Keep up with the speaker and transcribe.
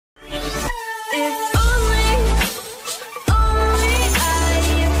If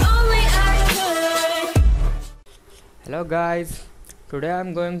only I could. Hello guys, today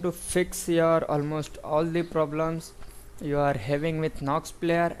I'm going to fix your almost all the problems you are having with Nox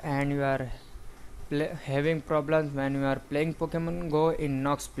Player, and you are having problems when you are playing Pokemon Go in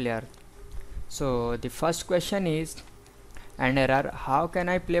Nox Player. So the first question is an error: how can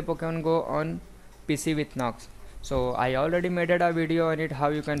I play Pokemon Go on PC with Nox? So I already made a video on it, how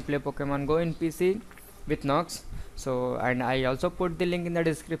you can play Pokemon Go in PC with Nox. So, and I also put the link in the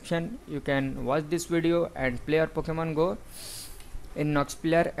description. You can watch this video and play your Pokemon Go in Nox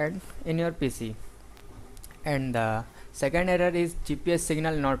Player and in your PC. And the second error is GPS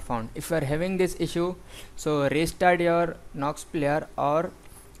signal not found. If you are having this issue, so restart your Nox Player or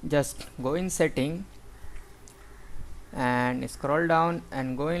just go in setting and scroll down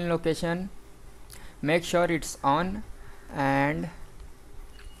and go in location, make sure it's on and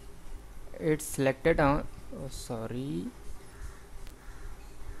it's selected on. Oh, sorry,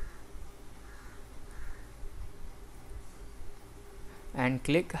 and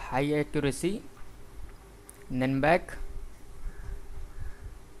click high accuracy, and then back.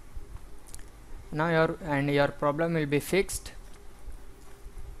 Now your problem will be fixed.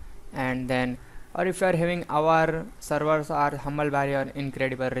 And then, or if you are having our servers are humbled by your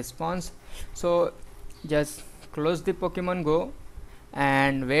incredible response, so just close the Pokemon Go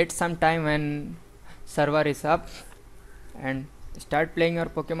and wait some time when server is up and start playing your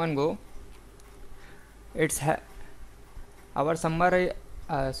Pokemon Go. Our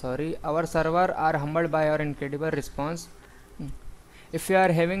server are humbled by your incredible response. If you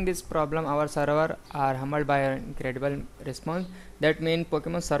are having this problem, our server are humbled by your incredible response, that means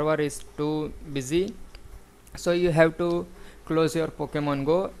Pokemon server is too busy, so you have to close your Pokemon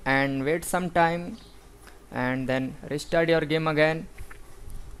Go and wait some time and then restart your game again,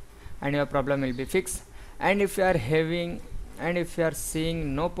 and your problem will be fixed. And if you are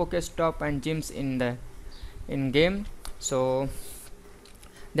seeing no Pokestop and gyms in game, so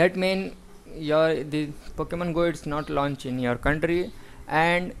that means the Pokemon Go is not launched in your country,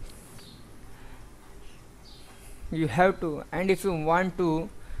 and you have to, and if you want to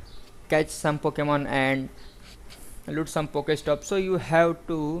catch some Pokemon and loot some Pokestops, so you have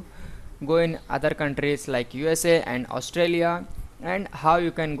to go in other countries like USA and Australia. And how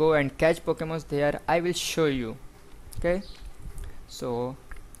you can go and catch Pokemons there, I will show you. Okay, so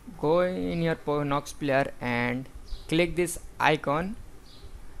go in your Nox Player and click this icon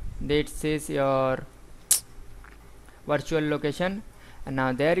that says your virtual location, and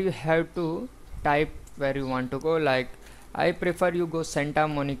now there you have to type where you want to go. Like I prefer you go Santa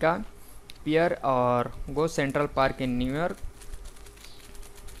Monica Pier or go Central Park in New York.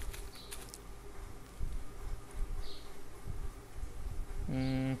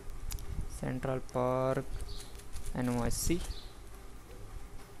 Central Park NYC.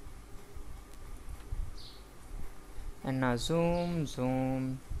 And now zoom.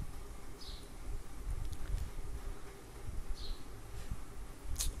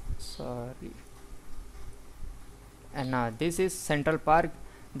 Sorry. And now this is Central Park.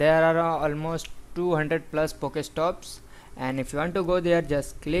 There are almost 200 plus Pokestops, and if you want to go there,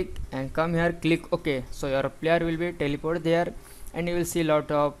 just click and come here, click OK. So your player will be teleported there, and you will see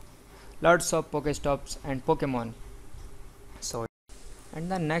lots of Pokestops and Pokemon. So, and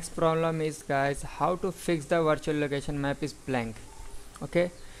the next problem is, guys, how to fix the virtual location map is blank.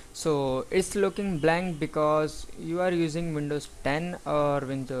 Okay, so it's looking blank because you are using Windows 10 or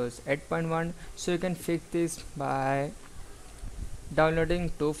Windows 8.1. so you can fix this by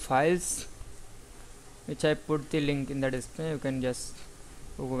downloading two files, which I put the link in the display. You can just,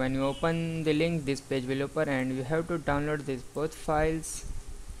 when you open the link, this page will open and you have to download these both files.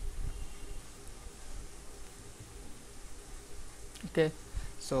 Okay,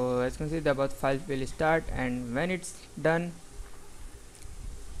 so as you can see, the both files will start, and when it's done,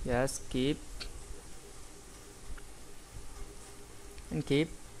 just keep.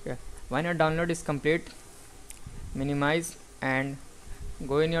 Yeah. When your download is complete, minimize and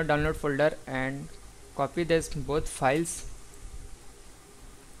go in your download folder and copy this both files,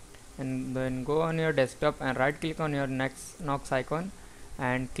 and then go on your desktop and right click on your next Nox icon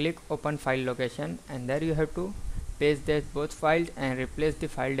and click open file location, and there you have to paste this both files and replace the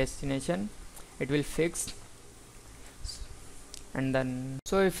file destination. It will fix. And then,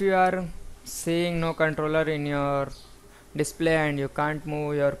 so if you are seeing no controller in your display and you can't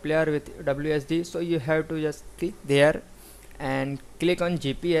move your player with WSD, so you have to just click there and click on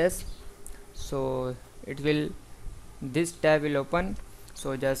GPS. So this tab will open.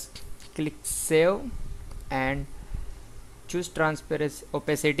 So just click save and choose transparency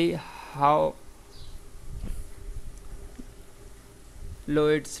opacity, how low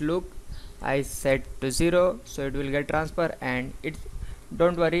it's look. I set to 0, so it will get transfer, and it,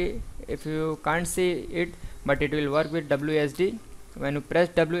 don't worry if you can't see it, but it will work with WSD. When you press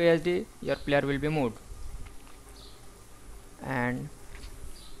WSD, your player will be moved. And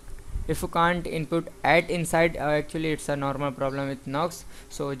if you can't input at inside, actually it's a normal problem with Nox,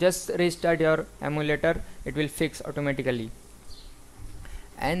 so just restart your emulator, it will fix automatically.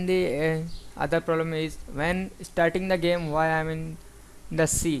 And the other problem is when starting the game, why I'm in the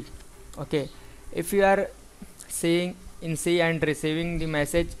sea. Okay, if you are seeing in sea and receiving the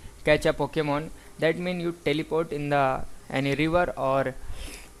message catch a Pokemon, that means you teleport in the any river or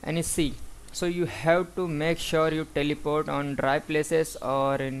any sea, so you have to make sure you teleport on dry places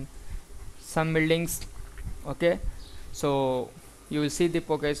or in some buildings. Okay, so you will see the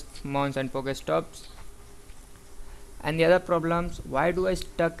Pokemons and pokestops. And the other problems, why do I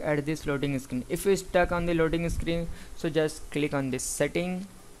stuck at this loading screen? If you stuck on the loading screen, so just click on this setting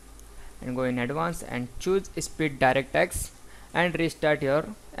and go in advanced and choose speed DirectX and restart your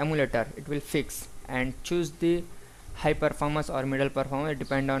emulator, it will fix. And choose the high performance or middle performance,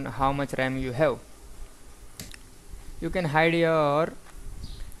 depend on how much RAM you have. You can hide your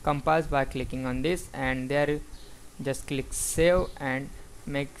compass by clicking on this, and there just click save and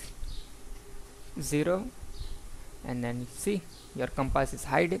make 0, and then see your compass is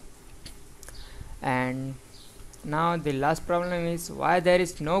hidden. And now the last problem is why there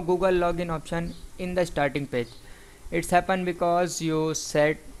is no Google login option in the starting page. It's happened because you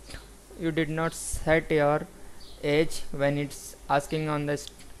did not set your age when it's asking on the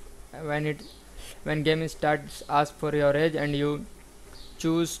when game starts ask for your age, and you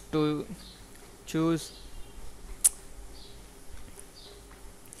choose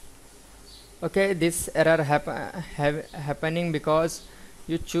okay, this error happening because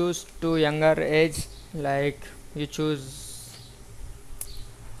you choose to younger age, like you choose.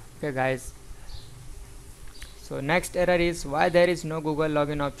 Okay guys, so next error is why there is no Google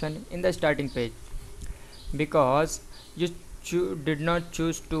login option in the starting page, because you did not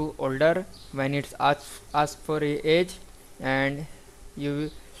choose to older when it's ask for age, and you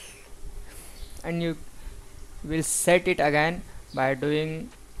will set it again by doing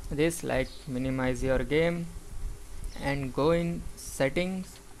this, like minimize your game and go in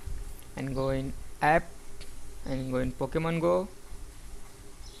settings and go in app and go in Pokemon Go,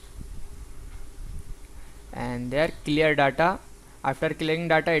 and there clear data. After clearing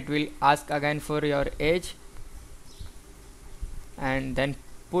data, it will ask again for your age, and then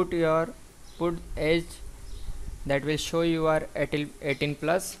put age, that will show you are 18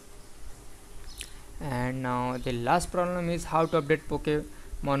 plus. And now the last problem is how to update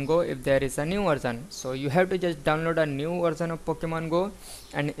Pokemon Go if there is a new version. So you have to just download a new version of Pokemon Go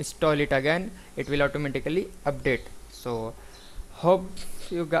and install it again, it will automatically update. So hope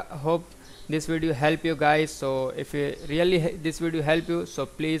this video help you guys. So if you really this video help you, so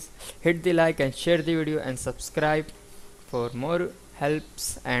please hit the like and share the video and subscribe for more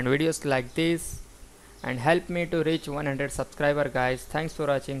helps and videos like this, and help me to reach 100 subscriber guys. Thanks for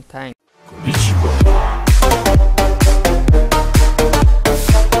watching. Thanks.